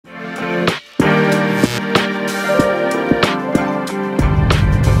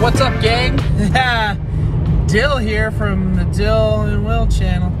Dyl here from the Dyl and Wyl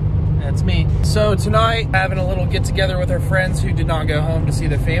channel. That's me. So tonight, having a little get together with our friends who did not go home to see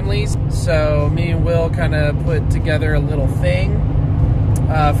their families. So me and Wyl kind of put together a little thing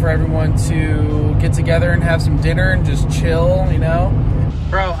for everyone to get together and have some dinner and just chill, you know.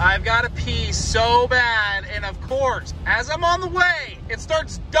 Bro, I've got to pee so bad, and of course, as I'm on the way, it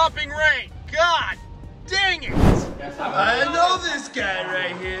starts dumping rain. God dang it! I know this guy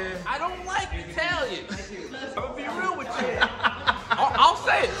right here. I don't like Italian. I'm gonna be real with you. I'll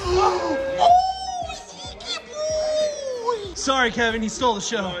say it. Oh, sorry, Kevin, he stole the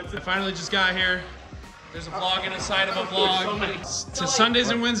show. I finally just got here. There's a vlog inside of a vlog. To Sundays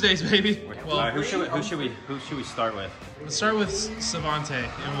and Wednesdays, baby. Well, who should we start with? Let's start with Savante,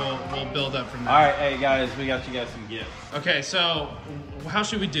 and we'll build up from there. All right, hey guys, we got you guys some gifts. Okay, so how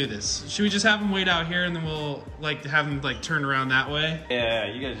should we do this? Should we just have them wait out here, and then we'll like have them like turn around that way? Yeah,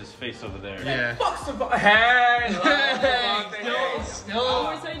 you guys just face over there. Yeah. Fuck Savante. Hey, Still.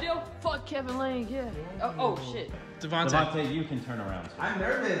 What say, Dyl? Fuck Kevin Lane, yeah. Oh shit. Devontae, you can turn around. I'm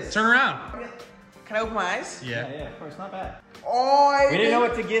nervous. Turn around. Can I open my eyes? Yeah. Yeah, of course, not bad. Oh, We didn't know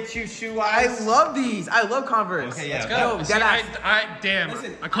what to get you shoe-wise. I love these. I love Converse. Okay, yeah. Let's go. Yo, See, damn.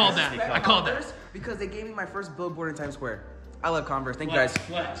 Listen, I called that. respect I called that. Converse because they gave me my first billboard in Times Square. I love Converse. Thank you guys.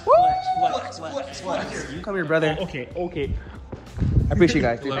 Flex. Come here, brother. Okay. I appreciate you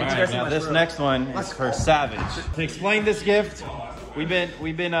guys. Dude. All Thank you right, guys so now much, this bro. next one is for Savage. To explain this gift, we've been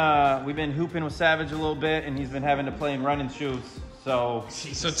hooping with Savage a little bit, and he's been having to play in running shoes. So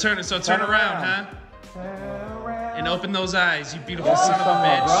turn around, huh? And open those eyes, you beautiful son of a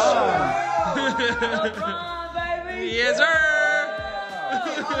bitch. Yes, sir.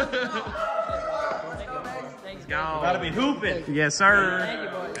 Let's go. gotta be hooping. Yes, sir.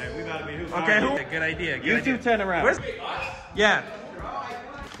 Okay, we gotta be hooping. Okay, good idea. Good You idea. two turn around. Yeah.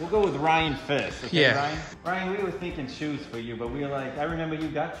 We'll go with Ryan first. Okay, Yeah. Ryan, we were thinking shoes for you, but we were like, I remember you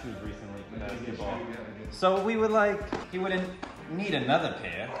got shoes recently for basketball. So we were like, you wouldn't need another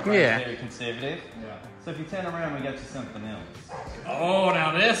pair. Yeah. Very conservative. Yeah. So if you turn around, we got you something else. Oh,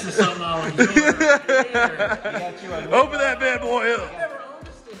 now this is something I was doing right here. We got you a Open that bad boy up.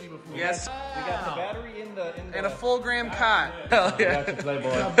 Yes. We got the battery in the And a full gram cot. Hell We yeah. got you,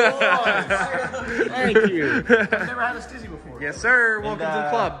 Playboy. Thank you. I've never had a stizzy before. Yes, sir. Welcome to the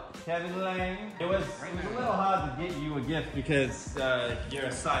club. Kevin Lane. It was a little hard to get you a gift because you're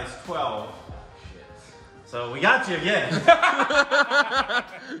a size 12. So we got you again.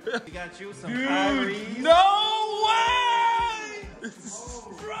 We got you some Kyrie. No way!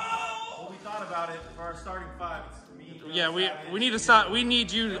 Bro! Well, we thought about it for our starting five. It's me. Yeah, we need to stop. We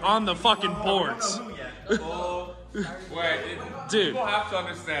need you on the fucking boards. Who yet? Wait, Dude. people have to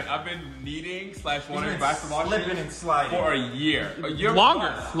understand, I've been needing / wanting been basketball slipping shoes and sliding. for a year.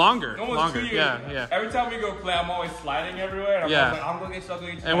 Longer. Almost 2 years. Yeah. Every time we go play, I'm always sliding everywhere. And Yeah. I'm like, I'm going to get stuck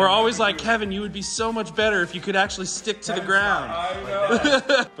doing And we're always like, Kevin, you would be so much better if you could actually stick to the ground. I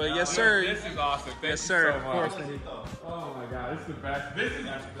know. But yes, sir. This is awesome. Thank Yes, you sir. so Of much. course. Oh my god, this is the best. This is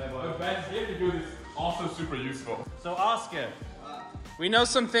the best gift to do is also super useful. So Oscar, We know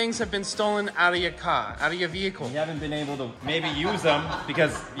some things have been stolen out of your car, out of your vehicle. you haven't been able to maybe use them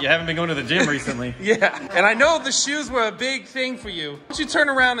because you haven't been going to the gym recently. Yeah, and I know the shoes were a big thing for you. Why don't you turn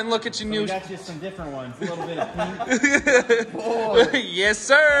around and look at your We new got you some different ones. A little bit of pink. Yes,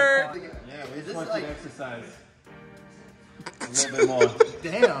 sir. Yeah, we just want you to exercise a little bit more.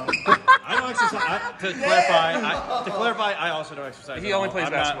 Damn. I don't exercise. To clarify, I also don't exercise. He at only all. plays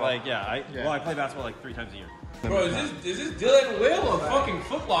I'm basketball. Not, I play basketball like 3 times a year. Bro, is this Dyl Wyl or fucking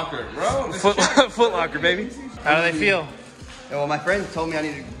Foot Locker, bro? Foot Locker, baby. How do they feel? Yeah, well, my friend told me I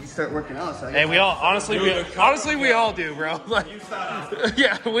need to start working out. So I Hey, we all honestly we all do, bro. Like,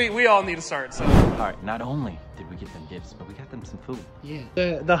 yeah, we all need to start. So. All right, not only did we get them gifts, but we got them some food. Yeah.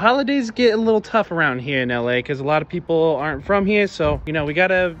 The holidays get a little tough around here in LA because a lot of people aren't from here. So you know we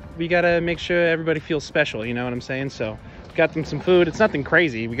gotta make sure everybody feels special. You know what I'm saying? So we got them some food. It's nothing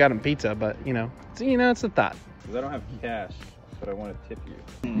crazy. We got them pizza, but it's a thought. Because I don't have cash, but I want to tip you.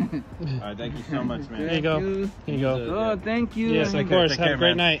 All right, thank you so much, man. There you go. Here you go. Oh, thank you. Yes, of course. Have a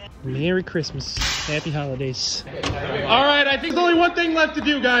great night. Merry Christmas. Happy holidays. All right, I think there's only one thing left to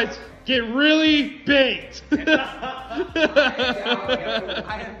do, guys. Get really baked.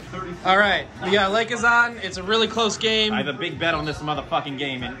 All right, we got Lakers on. It's a really close game. I have a big bet on this motherfucking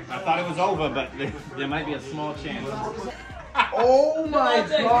game, and I thought it was over, but there might be a small chance. Oh my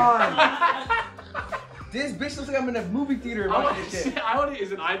god. This bitch looks like I'm in a movie theater watching this shit.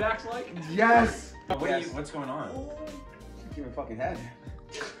 Is an IMAX like? Yes. What's going on? Give me a fucking head.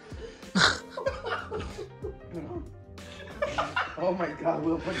 Oh my god,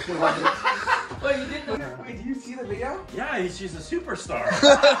 Will, what's going on? Wait, do you see the video? Yeah, she's a superstar.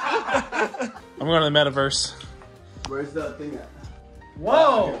 I'm going to the metaverse. Where's the thing at?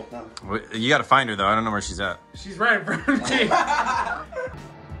 Whoa! You gotta find her though. I don't know where she's at. She's right in front of me.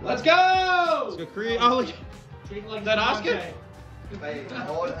 Let's go! Let's go create. Oh, look. Is that Oscar?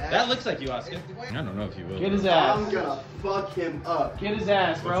 That looks like you, Oscar. I don't know if you will. Get his ass. I'm gonna fuck him up. Get his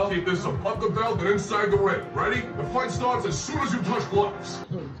ass, bro. Keep this above the belt and inside the ring. Ready? The fight starts as soon as you touch gloves.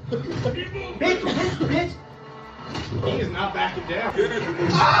 Bitch! He is not backing down.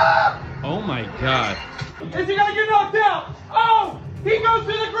 Oh my god. Is he gonna get knocked out? Oh! He goes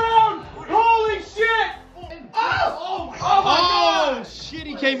to the ground! Holy shit! Oh my god! Shit,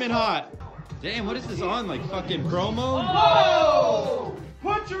 he came in hot. Damn, what is this on? Like fucking promo? Oh!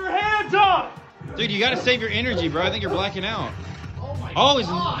 Put your hands up! Dude, you gotta save your energy, bro. I think you're blacking out. Oh,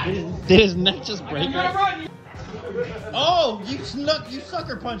 did his neck just break? Oh, you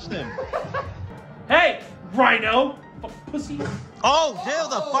sucker punched him. Hey, Rhino! Pussy. Oh, Dyl,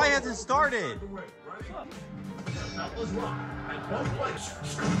 the fight hasn't started.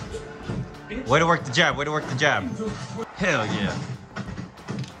 Way to work the jab, way to work the jab. Hell yeah.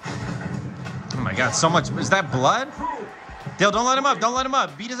 Oh my god, so much. Is that blood? Dyl, don't let him up, don't let him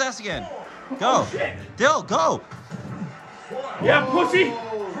up. Beat his ass again. Go. Dyl, go. Yeah, pussy!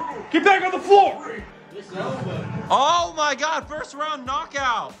 Get back on the floor! Oh my god, first round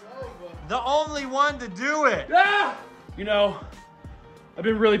knockout. The only one to do it. Ah! You know, I've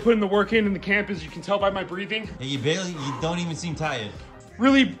been really putting the work in the camp, as you can tell by my breathing. Hey, you don't even seem tired.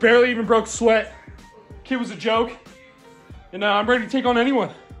 Really barely even broke sweat. Kid was a joke. And I'm ready to take on anyone.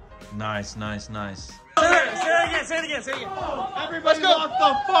 Nice, nice, nice. Say it again. Everybody lock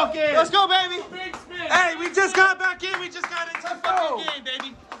the fuck in. Let's go, baby. Hey, we just got back in. We just got into the fucking game,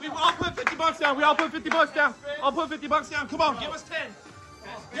 baby. We all put $50 down. We all put $50 down. I'll put $50 down. Come on, give us 10.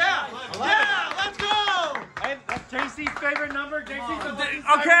 Yeah, let's go. Hey, that's JC's favorite number.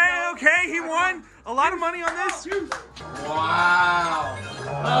 Okay, he won a lot of money on this. Wow.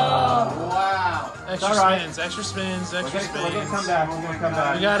 Wow. Extra spins. We're gonna come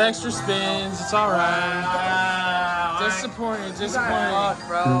back. We got extra spins. It's all right. Wow. Disappointed.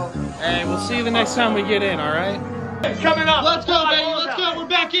 Bro. Hey, we'll see you the next time we get in. All right. It's coming up. Let's go, baby. Let's go. We're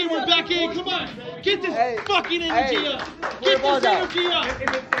back in. Come on. Get this fucking energy up. Get this energy up.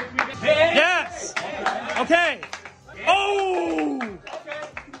 Yes. Okay. Oh.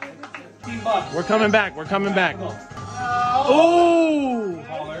 We're coming back. Oh.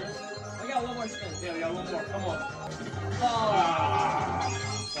 We got one more spin. Yeah, we got one more. Come on.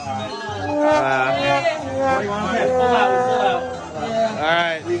 All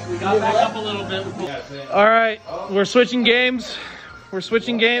right. We got back up a little bit. All right. We're switching games. Oh,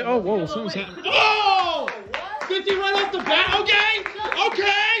 whoa. Something's happening. Oh! 50 right off the bat. Okay.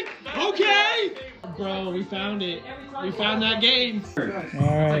 Bro, we found it. We found that game. All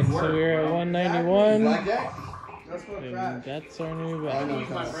right. So we're at 191. Blackjack? That's what And that's our new value.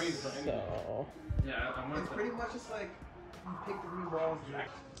 So. It's pretty much just like you pick the new balls.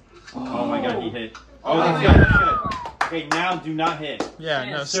 Oh my god, he hit. Oh, that's good. Okay, now do not hit. Yeah,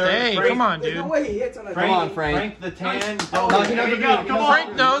 no, Sir, stay. Frank, Come on, There's dude. no way he hits on a Frank the tan. No, he There you doesn't go. do it. Come on.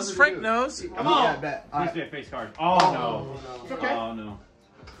 Frank knows. Come on. Yeah, bet. Please be a face card. Oh no. It's okay. Oh no.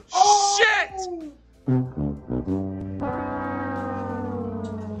 Shit!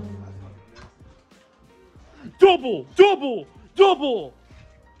 Double!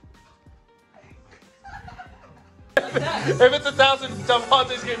 If it's 1,000,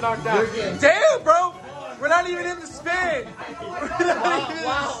 Delfonte's getting knocked out. Damn, bro! We're not even in the spin! Wound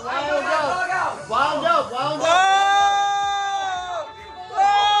up.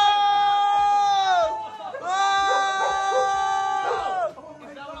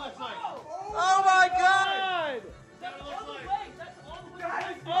 Oh my god!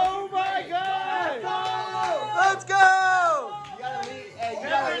 Oh my god! Let's go!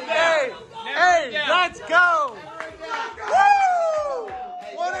 Hey, let's go! Woo!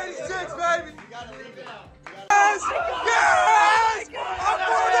 186, baby! Yes! A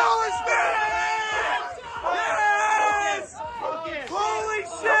 $4 spin! Yes! Holy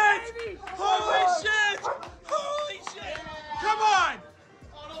shit! Come on!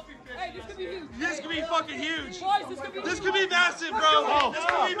 Hey, this could be huge. This could be fucking huge. Boys, This could be massive, bro. This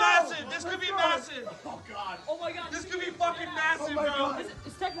could be massive. Oh my god. This could be fucking massive, bro.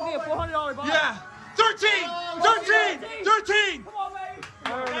 It's technically a $400 buy. Yeah. 13. Come on, baby.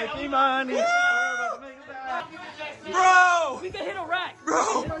 Making money. Bro. We can hit a rack.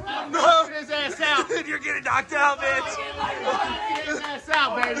 Bro. Get his ass out. You're getting knocked out, bitch. Get his ass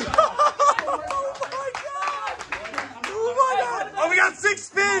out, baby. Oh my god. Oh, we got 6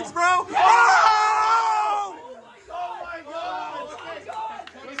 spins, bro. Oh!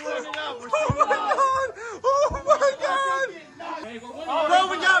 Bro,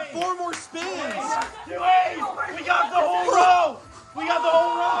 we got 4 more spins. We got the whole row. We got the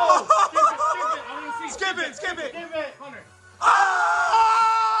whole row. Skip it. Skip it. Oh!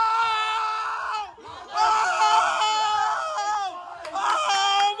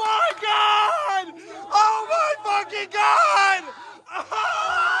 Oh my God! Oh my fucking God!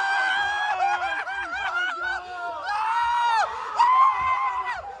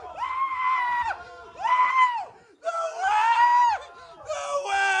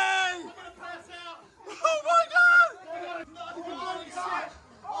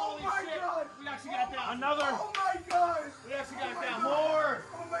 Another. Oh my God! We actually got it down. More.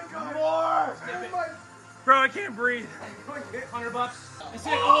 Oh my God! More. Bro, I can't breathe. $100. That's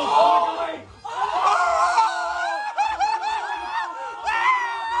it. Oh my God!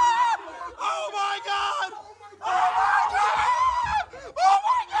 Oh my God! Oh my God! Oh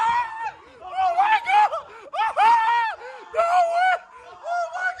my God! Oh my God! No way! Oh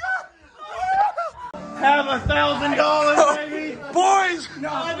my God! Have $1,000, baby, boys. We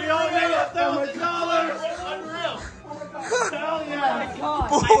all made $1,000. Unreal. Hell yeah.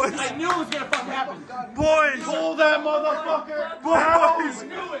 Boys. I knew it was gonna fucking happen. Boys. Pull that motherfucker. Boys. I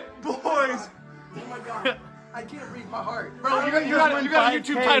knew it. Boys. Oh my God. I can't read my heart. Bro, you got a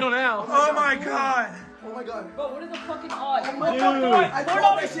YouTube title now. Oh my God. Oh my God. Bro, what are the fucking odds? Dude.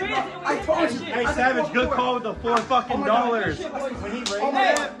 I told you. Hey, Savage, good call with the $4 fucking dollars. Hey,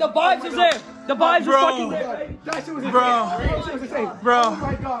 the vibes is there. The vibes is fucking there. That shit was Bro. insane. That shit was insane. Bro. Oh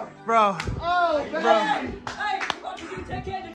my God. Bro. Oh, man. Hey, fucking you take care.